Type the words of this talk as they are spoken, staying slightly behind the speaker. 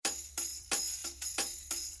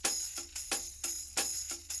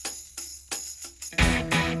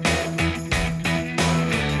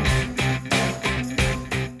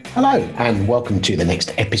Hello and welcome to the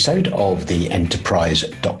next episode of the Enterprise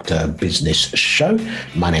Doctor Business Show.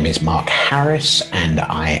 My name is Mark Harris and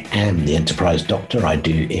I am the Enterprise Doctor. I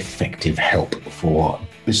do effective help for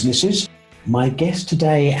businesses. My guest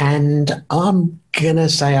today, and I'm going to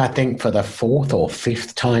say I think for the fourth or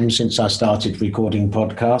fifth time since I started recording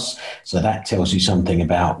podcasts, so that tells you something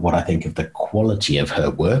about what I think of the quality of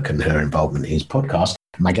her work and her involvement in his podcast.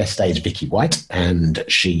 My guest today is Vicky White, and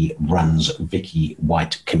she runs Vicky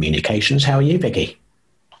White Communications. How are you, Vicky?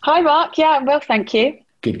 Hi, Mark. Yeah, I'm well, thank you.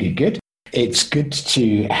 Good. It's good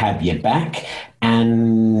to have you back.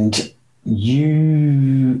 And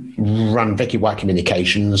you run Vicky White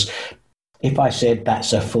Communications. If I said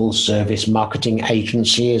that's a full-service marketing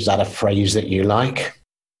agency, is that a phrase that you like?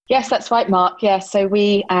 Yes, that's right, Mark. Yeah, so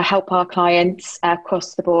we help our clients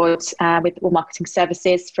across the board with all marketing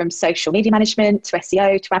services, from social media management to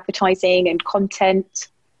SEO to advertising and content.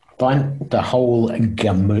 Fine, the whole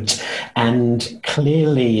gamut. And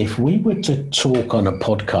clearly, if we were to talk on a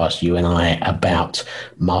podcast, you and I, about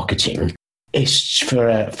marketing, it's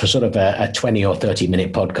for sort of a 20 or 30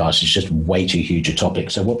 minute podcast. It's just way too huge a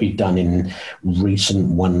topic. So what we've done in recent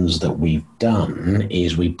ones that we've done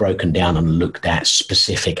is we've broken down and looked at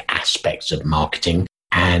specific aspects of marketing.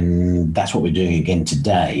 And that's what we're doing again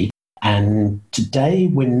today. And today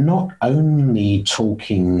we're not only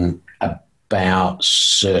talking about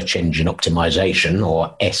search engine optimization,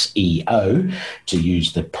 or SEO, to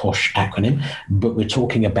use the posh acronym, but we're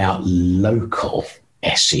talking about local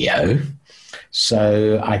SEO.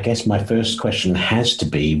 So I guess my first question has to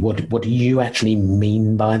be, what do you actually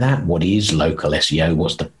mean by that? What is local SEO?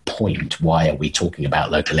 What's the point? Why are we talking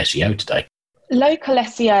about local SEO today? Local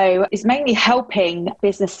SEO is mainly helping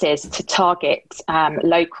businesses to target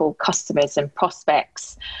local customers and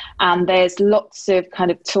prospects. And there's lots of kind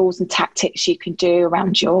of tools and tactics you can do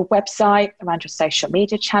around your website, around your social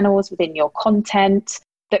media channels, within your content,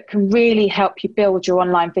 that can really help you build your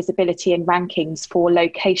online visibility and rankings for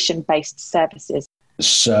location-based services.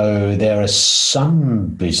 So there are some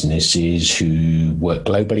businesses who work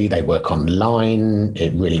globally, they work online,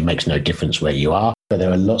 it really makes no difference where you are. But there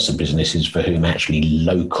are lots of businesses for whom actually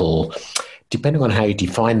local, depending on how you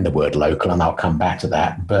define the word local, and I'll come back to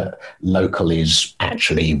that, but local is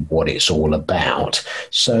actually what it's all about.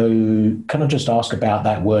 So can I just ask about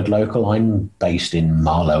that word local? I'm based in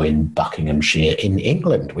Marlow in Buckinghamshire in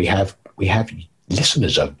England. We have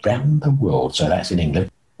listeners around the world, so that's in England.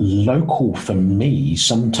 Local for me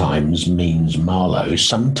sometimes means Marlow,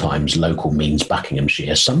 sometimes local means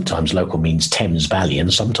Buckinghamshire, sometimes local means Thames Valley,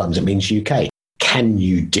 and sometimes it means UK. Can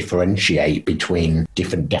you differentiate between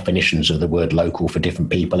different definitions of the word local for different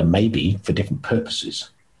people and maybe for different purposes?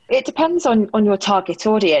 It depends on your target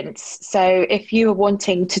audience. So if you were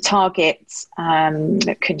wanting to target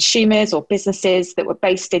consumers or businesses that were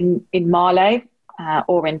based in Marlow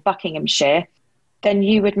or in Buckinghamshire, then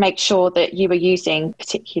you would make sure that you were using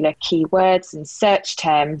particular keywords and search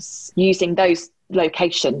terms using those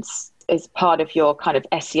locations as part of your kind of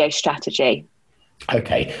SEO strategy.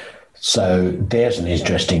 Okay. So there's an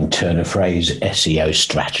interesting turn of phrase, SEO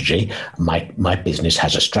strategy. My business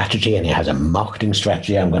has a strategy and it has a marketing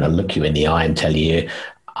strategy. I'm going to look you in the eye and tell you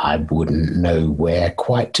I wouldn't know where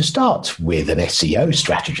quite to start with an SEO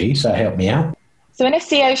strategy. So help me out. So an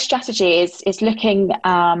SEO strategy is looking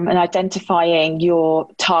and identifying your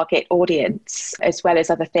target audience, as well as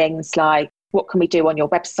other things like what can we do on your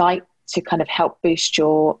website to kind of help boost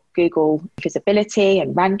your Google visibility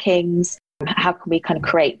and rankings. How can we kind of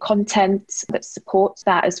create content that supports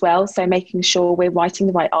that as well? So making sure we're writing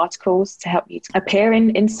the right articles to help you to appear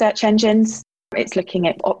in search engines. It's looking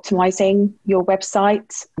at optimizing your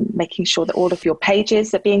website, making sure that all of your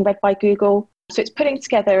pages are being read by Google. So it's putting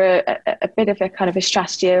together a bit of a kind of a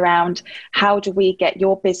strategy around how do we get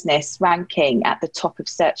your business ranking at the top of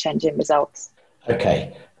search engine results.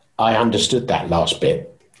 Okay, I understood that last bit.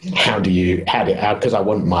 How because I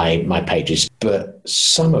want my pages, but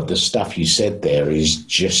some of the stuff you said there is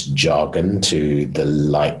just jargon to the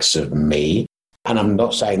likes of me. And I'm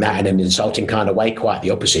not saying that in an insulting kind of way, quite the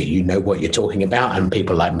opposite. You know what you're talking about, and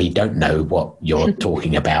people like me don't know what you're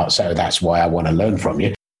talking about. So that's why I want to learn from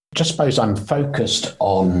you. Just suppose I'm focused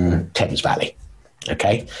on Thames Valley.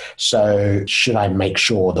 Okay, so should I make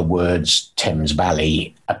sure the words Thames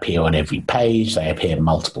Valley appear on every page? They appear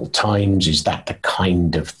multiple times. Is that the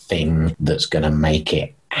kind of thing that's going to make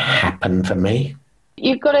it happen for me?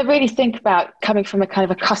 You've got to really think about coming from a kind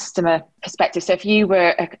of a customer perspective. So if you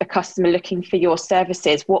were a customer looking for your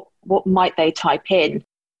services, what might they type in?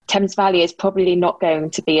 Thames Valley is probably not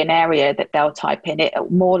going to be an area that they'll type in.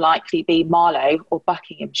 It'll more likely be Marlow or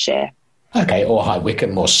Buckinghamshire. Okay, or High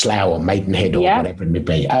Wycombe or Slough or Maidenhead or Yeah. whatever it may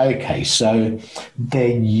be. Okay, so there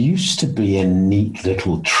used to be a neat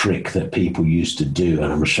little trick that people used to do,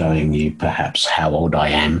 and I'm showing you perhaps how old I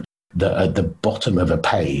am, that at the bottom of a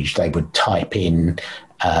page they would type in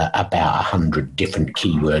about 100 different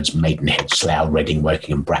keywords: Maidenhead, Slough, Reading,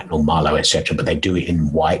 Wokingham, Bracknell, Marlow, etc. But they do it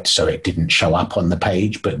in white so it didn't show up on the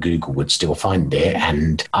page, but Google would still find it.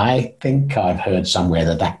 And I think I've heard somewhere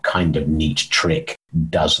that that kind of neat trick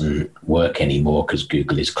doesn't work anymore because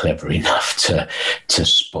Google is clever enough to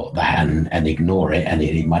spot that and ignore it, and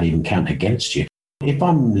it might even count against you. If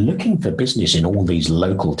I'm looking for business in all these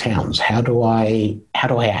local towns, how do I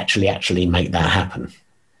actually make that happen?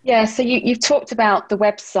 Yeah, so you've talked about the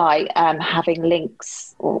website having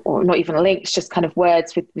links, or not even links, just kind of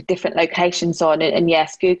words with different locations on it. And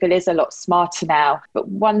yes, Google is a lot smarter now. But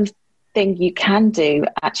one thing you can do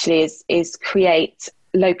actually is create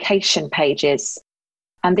location pages.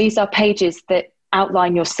 And these are pages that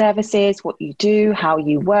outline your services, what you do, how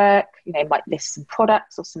you work, might list some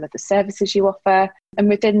products or some of the services you offer. And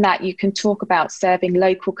within that, you can talk about serving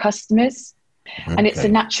local customers. Okay. And it's a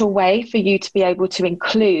natural way for you to be able to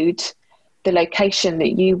include the location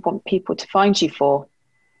that you want people to find you for.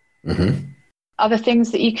 Mm-hmm. Other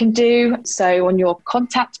things that you can do, so on your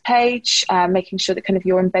contact page, making sure that kind of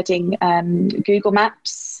you're embedding Google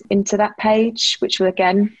Maps into that page, which will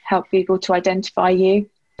again help Google to identify you.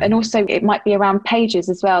 And also it might be around pages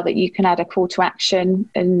as well, that you can add a call to action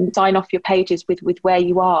and sign off your pages with where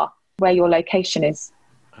you are, where your location is.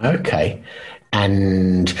 Okay.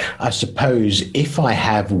 And I suppose if I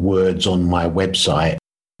have words on my website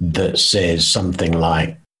that says something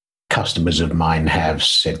like, customers of mine have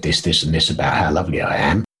said this, this, and this about how lovely I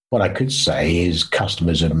am, what I could say is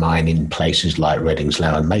customers of mine in places like Reading,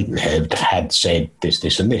 Slough and Maidenhead had said this,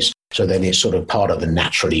 this, and this. So then it's sort of part of the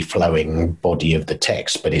naturally flowing body of the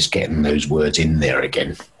text, but it's getting those words in there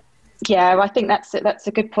again. Yeah, I think that's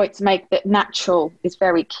a good point to make, that natural is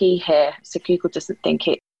very key here. So Google doesn't think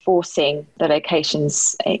it's forcing the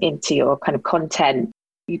locations into your kind of content.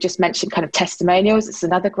 You just mentioned kind of testimonials. It's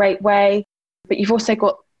another great way. But you've also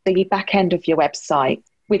got the back end of your website.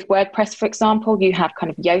 With WordPress, for example, you have kind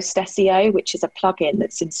of Yoast SEO, which is a plugin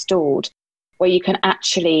that's installed where you can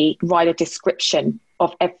actually write a description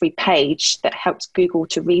of every page that helps Google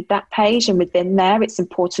to read that page. And within there, it's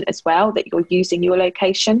important as well that you're using your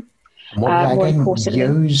location. More importantly,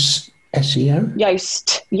 Yoast SEO?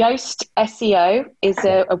 Yoast SEO is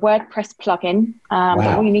a WordPress plugin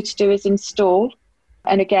that all you need to do is install.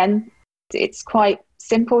 And again, it's quite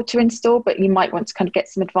simple to install, but you might want to kind of get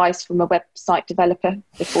some advice from a website developer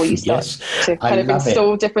before you start to kind of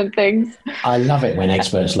install different things. I love it when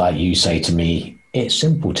experts like you say to me, it's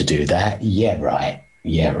simple to do that. Yeah, right.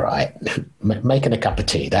 Yeah, right. Making a cup of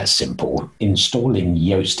tea, that's simple. Installing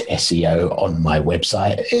Yoast SEO on my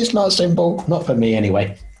website is not simple. Not for me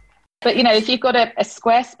anyway. But, if you've got a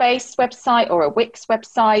Squarespace website or a Wix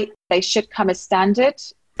website, they should come as standard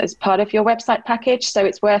as part of your website package. So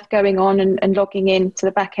it's worth going on and logging in to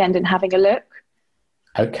the back end and having a look.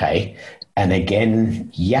 Okay. And again,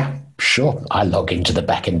 yeah, sure. I log into the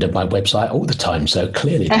back end of my website all the time. So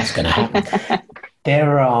clearly that's going to happen.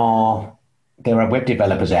 There are web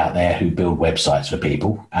developers out there who build websites for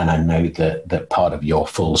people. And I know that part of your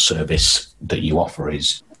full service that you offer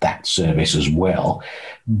is that service as well.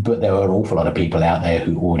 But there are an awful lot of people out there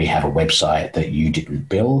who already have a website that you didn't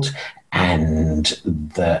build and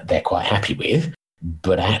that they're quite happy with.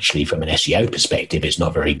 But actually, from an SEO perspective, it's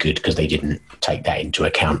not very good because they didn't take that into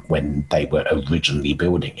account when they were originally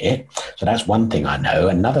building it. So that's one thing I know.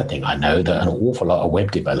 Another thing I know, that an awful lot of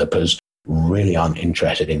web developers really aren't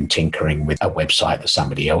interested in tinkering with a website that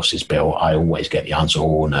somebody else has built. I always get the answer,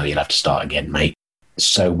 oh, no, you'll have to start again, mate.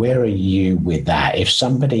 So where are you with that? If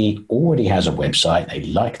somebody already has a website, they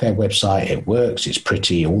like their website, it works, it's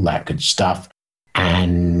pretty, all that good stuff,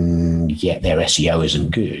 and yet their SEO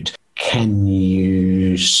isn't good, can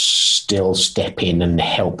you still step in and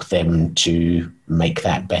help them to make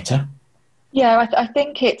that better? Yeah, I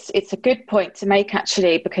think it's a good point to make,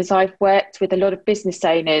 actually, because I've worked with a lot of business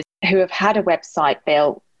owners who have had a website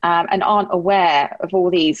built and aren't aware of all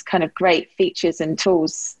these kind of great features and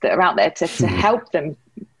tools that are out there to help them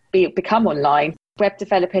become online. Web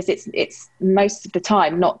developers, it's most of the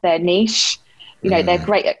time not their niche. They're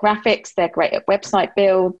great at graphics, they're great at website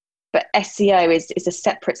build, but SEO is a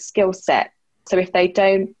separate skill set. So if they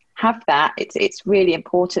don't have that, it's really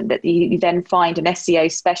important that you then find an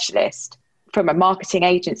SEO specialist from a marketing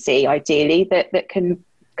agency, ideally, that can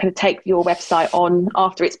kind of take your website on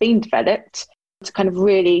after it's been developed to kind of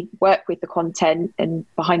really work with the content and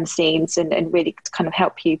behind the scenes and really to kind of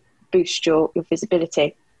help you boost your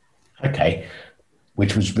visibility. Okay.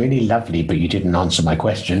 Which was really lovely, but you didn't answer my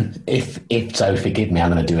question. If so, forgive me,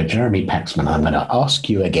 I'm going to do a Jeremy Paxman. I'm going to ask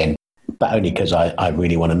you again, but only because I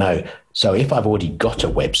really want to know. So if I've already got a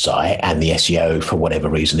website and the SEO for whatever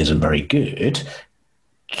reason isn't very good,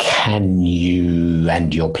 can you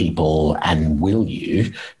and your people, and will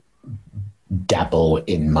you dabble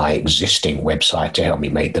in my existing website to help me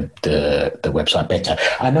make the website better?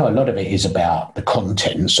 I know a lot of it is about the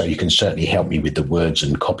content, so you can certainly help me with the words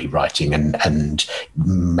and copywriting and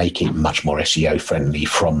make it much more SEO friendly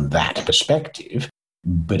from that perspective.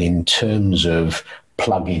 But in terms of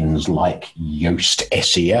plugins like Yoast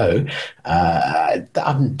SEO,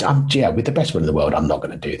 with the best one in the world, I'm not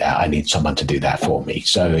going to do that. I need someone to do that for me.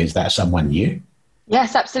 So is that someone new?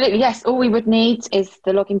 Yes, absolutely. Yes. All we would need is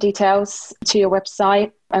the login details to your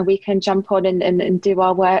website, and we can jump on and do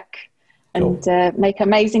our work and make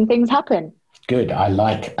amazing things happen. Good. I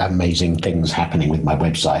like amazing things happening with my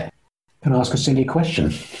website. Can I ask a silly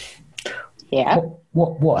question? Yeah.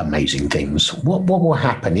 What amazing things? What will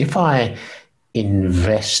happen if I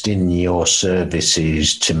invest in your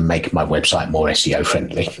services to make my website more SEO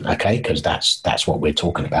friendly? Okay, because that's what we're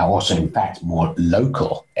talking about. Also, in fact, more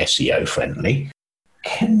local SEO friendly.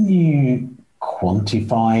 Can you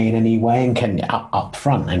quantify in any way, and can up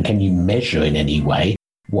front, and can you measure in any way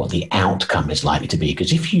what the outcome is likely to be?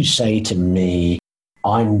 Because if you say to me,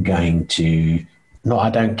 I'm going to, no, I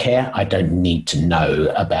don't care, I don't need to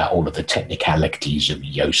know about all of the technicalities of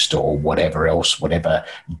Yoast or whatever else, whatever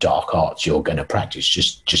dark arts you're going to practice,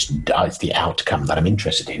 just it's the outcome that I'm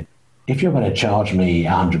interested in. If you're going to charge me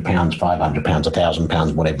 £100, £500,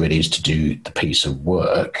 £1,000, whatever it is to do the piece of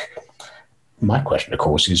work, my question, of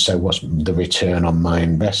course, is, so what's the return on my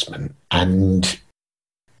investment? And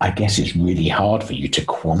I guess it's really hard for you to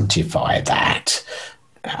quantify that.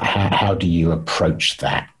 How do you approach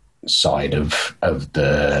that side of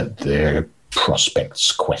the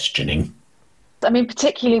prospects questioning? I mean,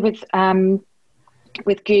 particularly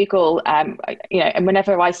with Google, and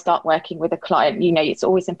whenever I start working with a client, it's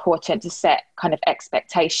always important to set kind of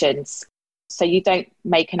expectations. So you don't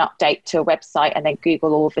make an update to a website and then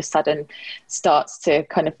Google all of a sudden starts to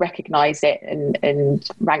kind of recognize it and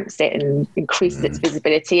ranks it and increases its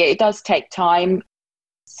visibility. It does take time,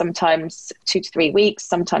 sometimes 2 to 3 weeks,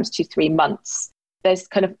 sometimes 2 to 3 months. There's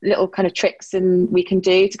kind of little kind of tricks and we can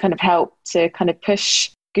do to kind of help to kind of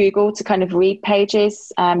push Google to kind of read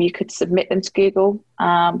pages. You could submit them to Google,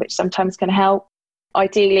 which sometimes can help.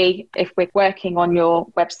 Ideally, if we're working on your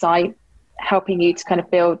website, helping you to kind of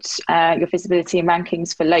build your visibility and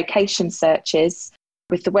rankings for location searches.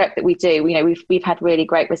 With the work that we do, we've had really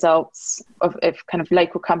great results of kind of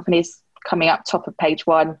local companies coming up top of page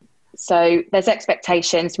 1. So there's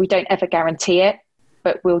expectations. We don't ever guarantee it,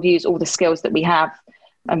 but we'll use all the skills that we have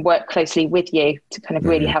and work closely with you to kind of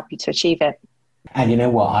really help you to achieve it. And you know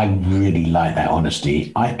what? I really like that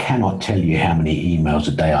honesty. I cannot tell you how many emails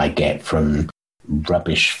a day I get from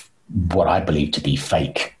rubbish, what I believe to be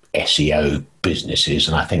fake SEO businesses,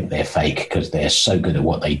 and I think they're fake because they're so good at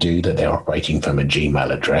what they do that they're operating from a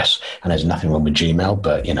Gmail address, and there's nothing wrong with Gmail,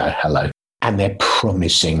 but hello. And they're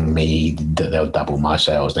promising me that they'll double my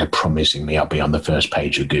sales. They're promising me I'll be on the first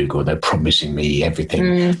page of Google. They're promising me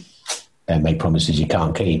everything. They make promises you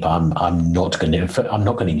can't keep. I'm not going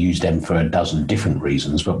to use them for a dozen different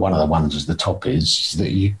reasons, but one of the ones at the top is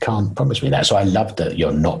that you can't promise me that. So I love that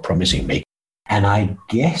you're not promising me. And I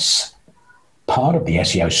guess part of the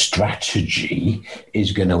SEO strategy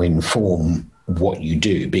is going to inform what you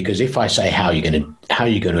do, because if I say how are you going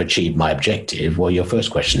to achieve my objective, well, your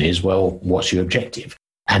first question is, well, what's your objective?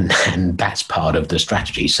 And that's part of the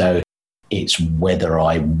strategy. So it's whether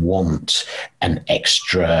I want an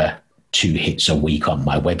extra 2 hits a week on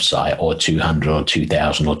my website, or 200 or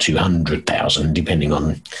 2,000 or 200,000, depending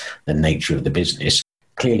on the nature of the business.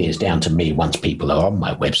 Clearly, it's down to me, once people are on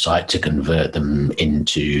my website, to convert them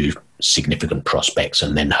into significant prospects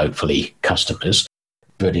and then hopefully customers.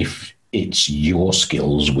 But if it's your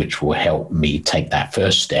skills which will help me take that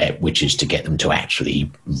first step, which is to get them to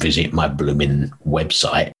actually visit my blooming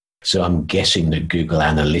website. So I'm guessing that Google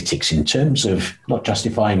Analytics, in terms of not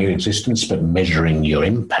justifying your existence, but measuring your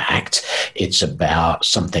impact, it's about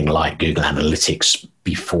something like Google Analytics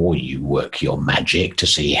before you work your magic to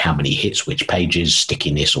see how many hits, which pages,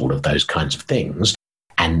 stickiness, all of those kinds of things.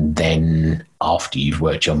 And then after you've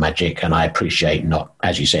worked your magic, and I appreciate not,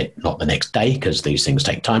 as you said, not the next day, because these things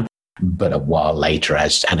take time, but a while later,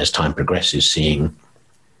 as time progresses, seeing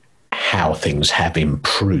how things have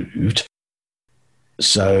improved.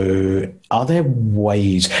 So are there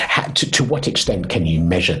ways, to what extent can you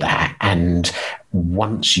measure that? And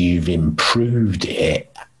once you've improved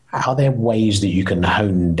it, Are there ways that you can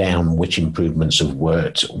hone down which improvements have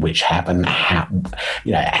worked, which haven't?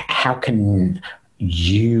 How can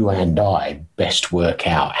you and I best work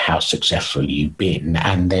out how successful you've been,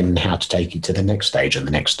 and then how to take it to the next stage and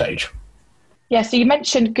the next stage? Yeah, so you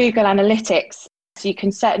mentioned Google Analytics. So you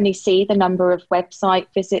can certainly see the number of website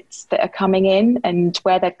visits that are coming in and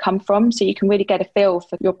where they've come from. So you can really get a feel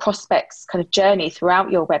for your prospects' kind of journey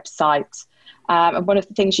throughout your website. And one of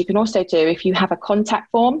the things you can also do, if you have a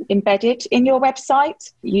contact form embedded in your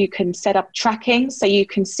website, you can set up tracking so you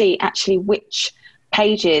can see actually which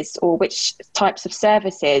pages or which types of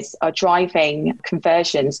services are driving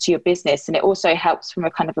conversions to your business. And it also helps from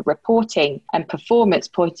a kind of a reporting and performance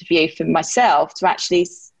point of view for myself to actually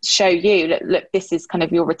show you, look, this is kind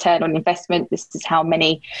of your return on investment. This is how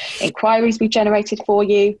many inquiries we've generated for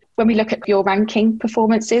you. When we look at your ranking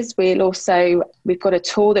performances, we've got a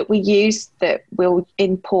tool that we use that will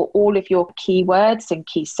import all of your keywords and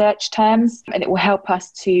key search terms, and it will help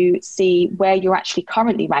us to see where you're actually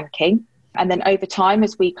currently ranking. And then over time,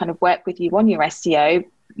 as we kind of work with you on your SEO,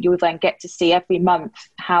 you'll then get to see every month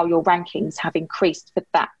how your rankings have increased for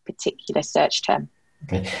that particular search term.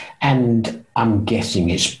 Okay. And I'm guessing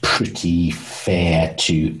it's pretty fair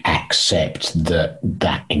to accept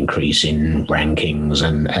that increase in rankings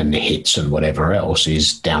and hits and whatever else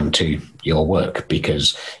is down to your work,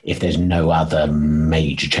 because if there's no other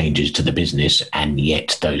major changes to the business and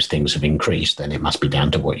yet those things have increased, then it must be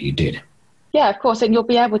down to what you did. Yeah, of course. And you'll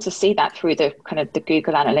be able to see that through the kind of the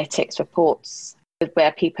Google Analytics reports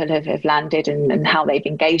where people have landed and how they've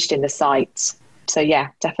engaged in the site. So yeah,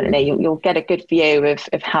 definitely you'll get a good view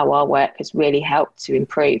of how our work has really helped to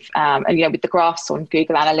improve. And with the graphs on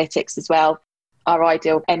Google Analytics as well, our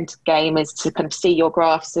ideal end game is to kind of see your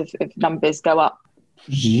graphs of numbers go up.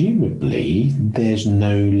 Presumably, there's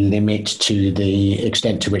no limit to the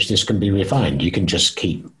extent to which this can be refined. You can just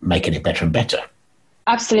keep making it better and better.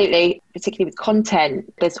 Absolutely, particularly with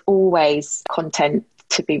content. There's always content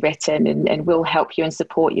to be written, and we'll help you and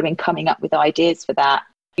support you in coming up with ideas for that.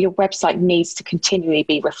 Your website needs to continually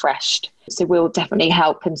be refreshed. So we'll definitely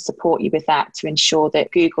help and support you with that to ensure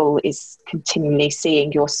that Google is continually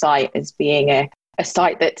seeing your site as being a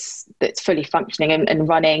site that's fully functioning and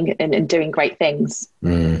running and doing great things.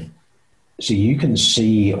 Mm. So you can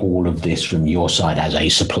see all of this from your side as a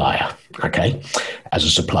supplier, okay? As a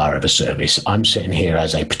supplier of a service. I'm sitting here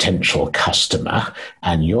as a potential customer,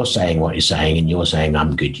 and you're saying what you're saying, and you're saying,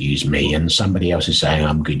 I'm good, use me. And somebody else is saying,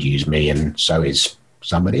 I'm good, use me. And so is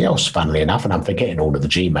somebody else, funnily enough. And I'm forgetting all of the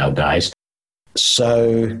Gmail guys.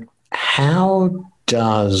 So how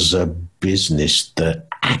does a business that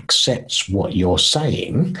accepts what you're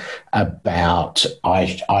saying about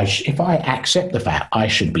if I accept the fact I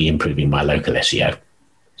should be improving my local SEO,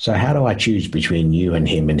 so how do I choose between you and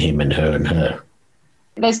him and her and her?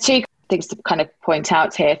 There's two things to kind of point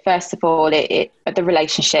out here. First of all, the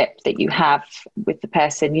relationship that you have with the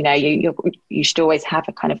person. You should always have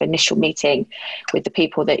a kind of initial meeting with the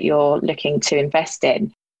people that you're looking to invest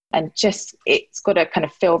in. And just it's got to kind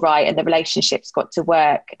of feel right, and the relationship's got to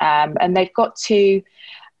work. And they've got to,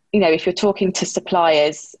 if you're talking to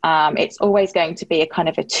suppliers, it's always going to be a kind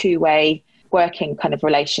of a two-way working kind of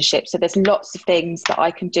relationship. So there's lots of things that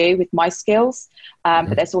I can do with my skills,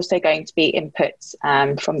 but there's also going to be input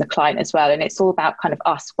from the client as well. And it's all about kind of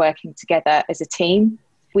us working together as a team.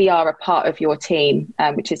 We are a part of your team,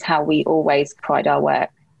 which is how we always pride our work.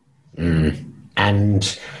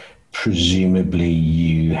 And presumably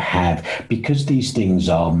you have, because these things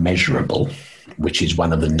are measurable, which is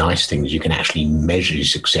one of the nice things, you can actually measure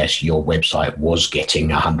success. Your website was getting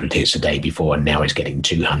 100 hits a day before, and now it's getting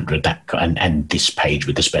 200. And this page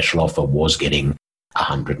with the special offer was getting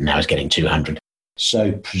 100, and now it's getting 200.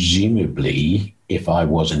 So presumably, if I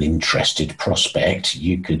was an interested prospect,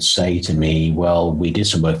 you could say to me, well, we did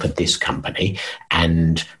some work for this company,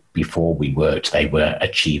 and before we worked, they were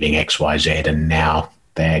achieving X, Y, Z, and now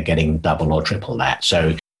they're getting double or triple that.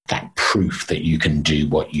 So that proof that you can do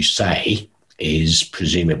what you say is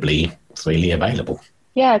presumably freely available.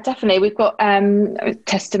 Yeah, definitely. We've got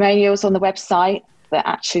testimonials on the website that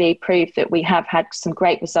actually prove that we have had some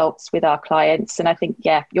great results with our clients. And I think,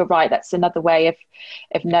 yeah, you're right. That's another way of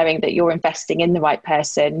knowing that you're investing in the right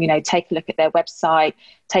person. Take a look at their website,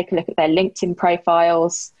 take a look at their LinkedIn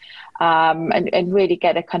profiles, and really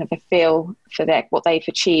get a kind of a feel for what they've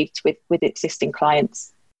achieved with existing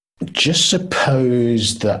clients. Just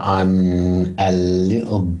suppose that I'm a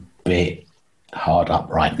little bit hard up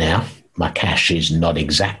right now. My cash is not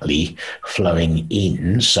exactly flowing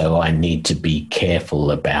in, so I need to be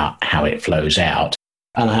careful about how it flows out.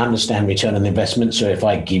 And I understand return on investment. So if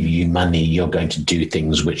I give you money, you're going to do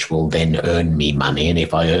things which will then earn me money. And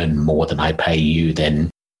if I earn more than I pay you, then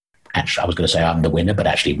actually, I was going to say I'm the winner, but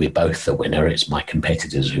actually we're both the winner. It's my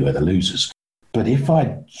competitors who are the losers. But if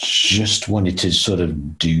I just wanted to sort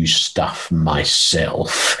of do stuff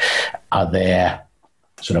myself, are there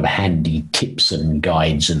sort of handy tips and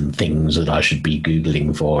guides and things that I should be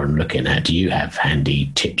Googling for and looking at? Do you have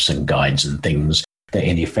handy tips and guides and things that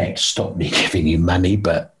in effect stop me giving you money,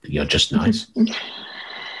 but you're just nice?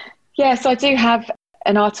 Yes, I do have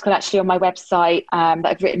an article actually on my website that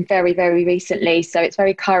I've written very, very recently. So it's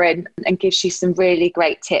very current and gives you some really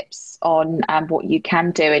great tips on what you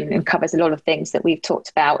can do, and covers a lot of things that we've talked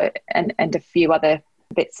about, and a few other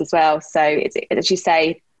bits as well. So it's, as you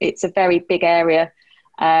say, it's a very big area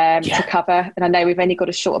to cover. And I know we've only got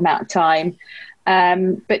a short amount of time.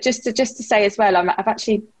 But just to say as well, I've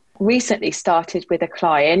actually recently started with a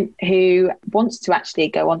client who wants to actually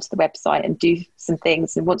go onto the website and do some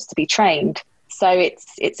things and wants to be trained. So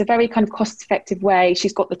it's a very kind of cost-effective way.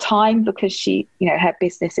 She's got the time because she, her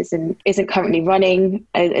business isn't currently running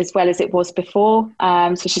as well as it was before.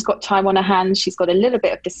 So she's got time on her hands. She's got a little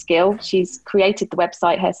bit of the skill. She's created the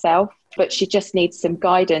website herself, but she just needs some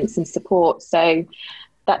guidance and support. So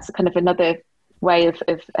that's kind of another way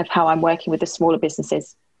of how I'm working with the smaller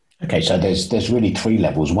businesses. Okay, so there's really three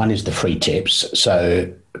levels. One is the free tips.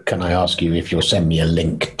 So can I ask you if you'll send me a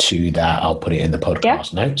link to that? I'll put it in the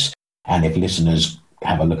podcast notes. And if listeners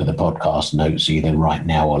have a look at the podcast notes either right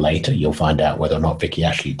now or later, you'll find out whether or not Vicky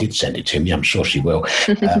actually did send it to me. I'm sure she will.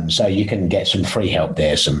 So you can get some free help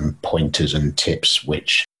there, some pointers and tips,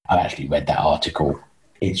 which I've actually read that article.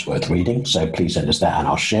 It's worth reading. So please send us that and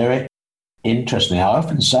I'll share it. Interestingly, I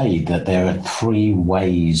often say that there are three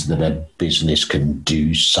ways that a business can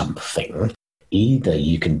do something. Either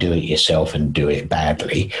you can do it yourself and do it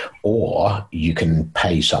badly, or you can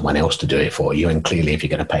pay someone else to do it for you. And clearly, if you're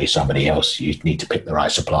going to pay somebody else, you need to pick the right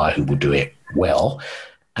supplier who will do it well.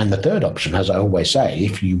 And the third option, as I always say,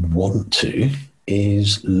 if you want to,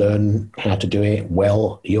 is learn how to do it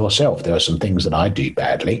well yourself. There are some things that I do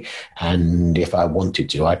badly, and if I wanted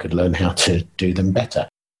to, I could learn how to do them better.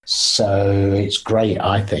 So it's great,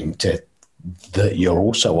 I think, that you're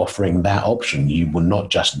also offering that option. You will not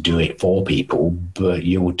just do it for people, but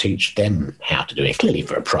you will teach them how to do it, clearly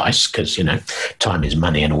for a price, because, time is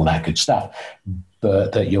money and all that good stuff.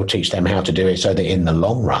 But that you'll teach them how to do it so that in the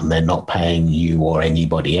long run, they're not paying you or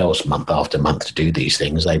anybody else month after month to do these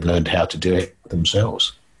things. They've learned how to do it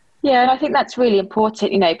themselves. Yeah, and I think that's really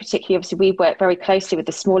important, particularly obviously we work very closely with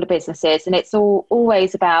the smaller businesses, and it's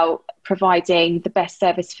always about providing the best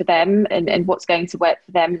service for them and what's going to work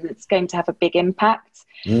for them, and it's going to have a big impact.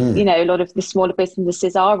 A lot of the smaller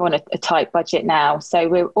businesses are on a tight budget now, so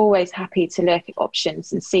we're always happy to look at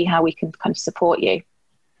options and see how we can kind of support you.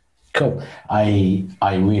 Cool. I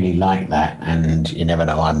really like that, and you never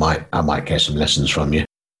know, I might get some lessons from you.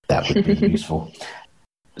 That would be useful.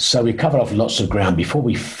 So we covered off lots of ground. Before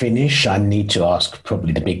we finish, I need to ask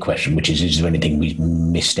probably the big question, which is there anything we've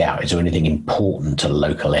missed out? Is there anything important to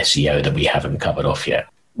local SEO that we haven't covered off yet?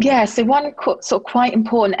 Yeah, so one sort of quite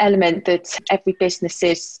important element that every business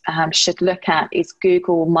should look at is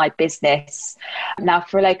Google My Business. Now,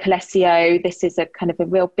 for local SEO, this is a kind of a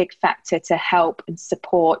real big factor to help and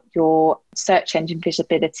support your search engine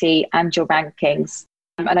visibility and your rankings.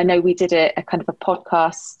 And I know we did a kind of a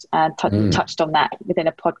podcast touched on that within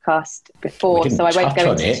a podcast before, so I won't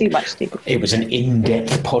go into too much detail. It was an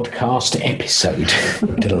in-depth podcast episode.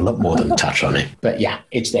 We did a lot more than touch on it. But yeah,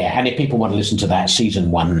 it's there. And if people want to listen to that,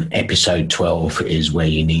 season 1, episode 12 is where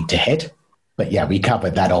you need to head. But yeah, we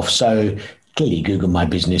covered that off. So clearly Google My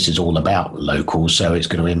Business is all about local, so it's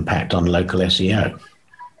going to impact on local SEO.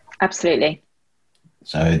 Absolutely.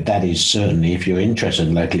 So that is certainly, if you're interested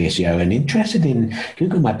in local SEO and interested in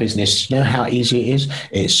Google My Business, you know how easy it is?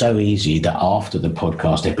 It's so easy that after the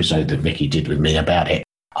podcast episode that Vicky did with me about it,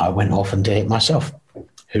 I went off and did it myself.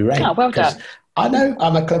 Hooray. Oh, well done. I know,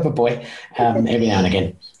 I'm a clever boy every now and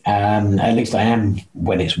again. At least I am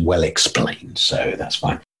when it's well explained, so that's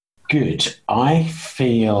fine. Good. I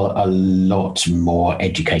feel a lot more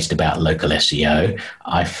educated about local SEO.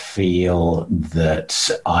 I feel that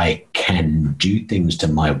I can do things to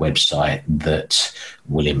my website that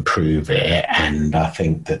will improve it. And I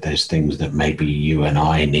think that there's things that maybe you and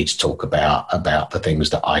I need to talk about the things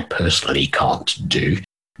that I personally can't do,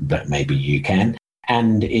 but maybe you can.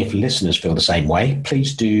 And if listeners feel the same way,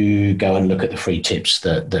 please do go and look at the free tips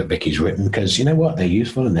that Vicky's written, because you know what? They're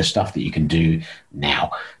useful and there's stuff that you can do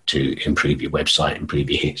now to improve your website, improve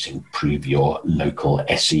your hits, improve your local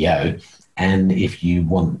SEO. And if you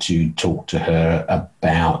want to talk to her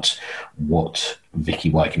about what Vicky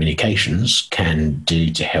White Communications can do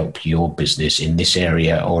to help your business in this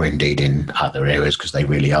area, or indeed in other areas, because they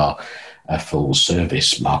really are a full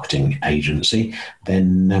service marketing agency,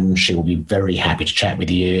 then she'll be very happy to chat with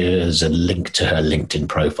you. There's a link to her LinkedIn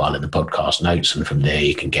profile in the podcast notes, and from there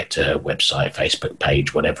you can get to her website, Facebook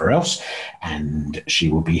page, whatever else, and she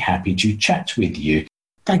will be happy to chat with you.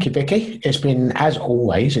 Thank you, Vicky. It's been, as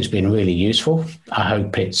always, it's been really useful. I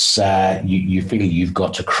hope it's you feel you've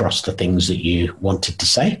got across the things that you wanted to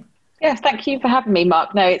say. Yeah, thank you for having me,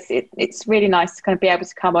 Mark. No, it's really nice to kind of be able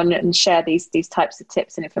to come on and share these types of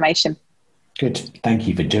tips and information. Good. Thank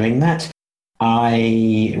you for doing that.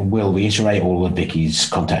 I will reiterate all of Vicky's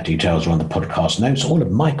contact details are on the podcast notes. All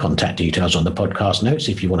of my contact details on the podcast notes.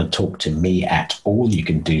 If you want to talk to me at all, you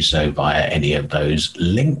can do so via any of those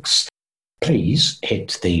links. Please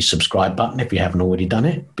hit the subscribe button if you haven't already done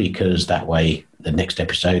it, because that way the next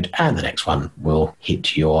episode and the next one will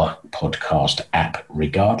hit your podcast app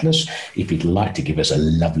regardless. If you'd like to give us a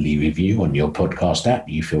lovely review on your podcast app,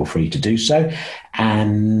 you feel free to do so.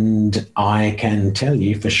 And I can tell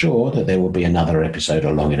you for sure that there will be another episode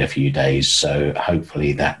along in a few days. So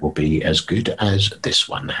hopefully that will be as good as this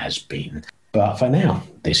one has been. But for now,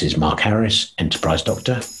 this is Mark Harris, Enterprise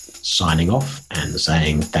Doctor, signing off and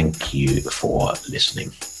saying thank you for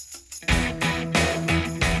listening.